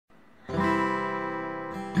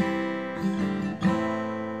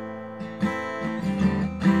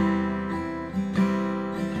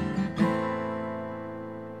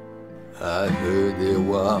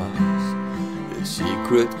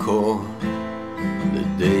sacred chord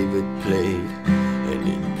that David played, and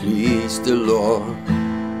it pleased the Lord.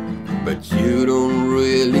 But you don't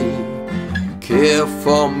really care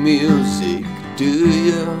for music, do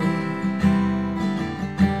you?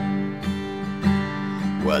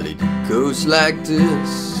 Well, it goes like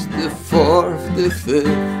this: the fourth, the fifth,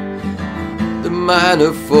 the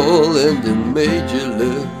minor fall and the major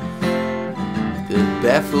lift. The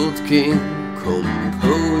baffled king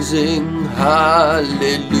composing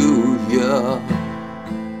hallelujah,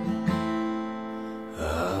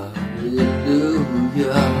 hallelujah,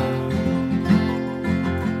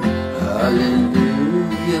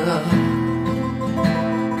 hallelujah,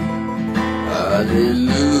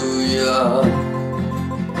 hallelujah,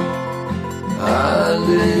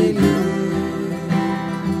 hallelujah.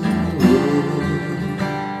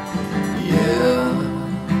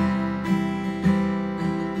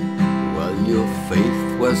 Your faith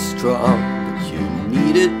was strong, but you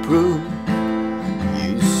needed proof.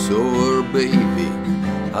 You saw her baby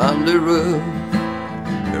on the roof,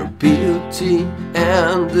 her beauty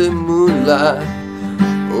and the moonlight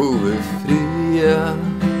overthrew you.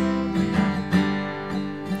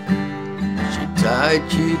 She tied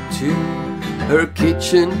you to her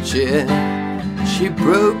kitchen chair, she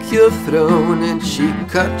broke your throne and she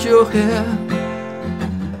cut your hair,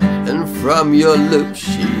 and from your lips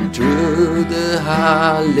she drew the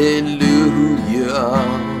hallelujah,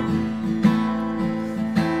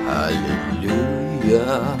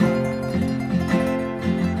 hallelujah,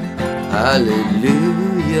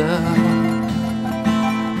 hallelujah,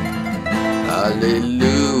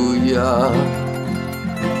 hallelujah,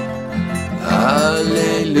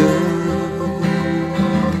 hallelujah.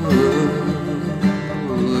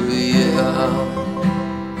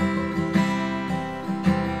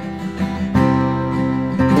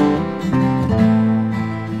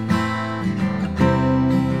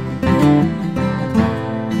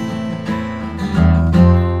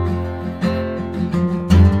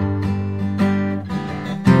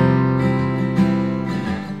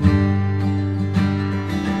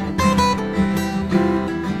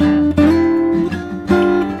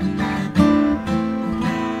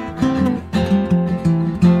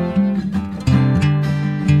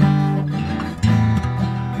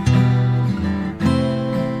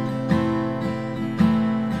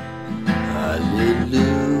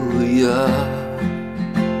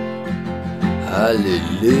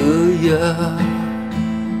 Hallelujah,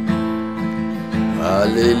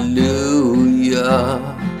 hallelujah,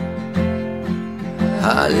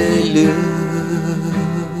 hallelujah.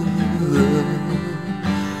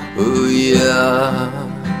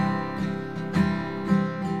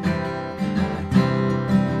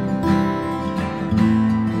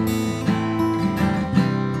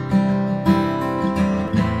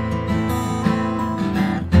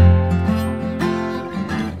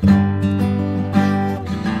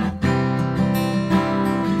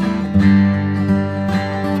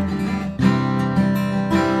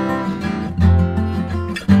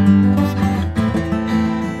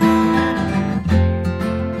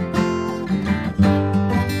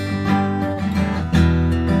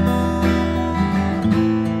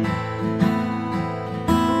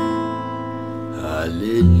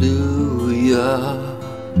 Hallelujah,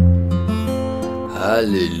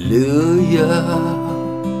 hallelujah,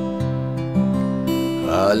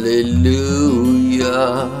 hallelujah,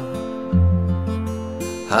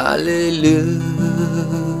 hallelujah.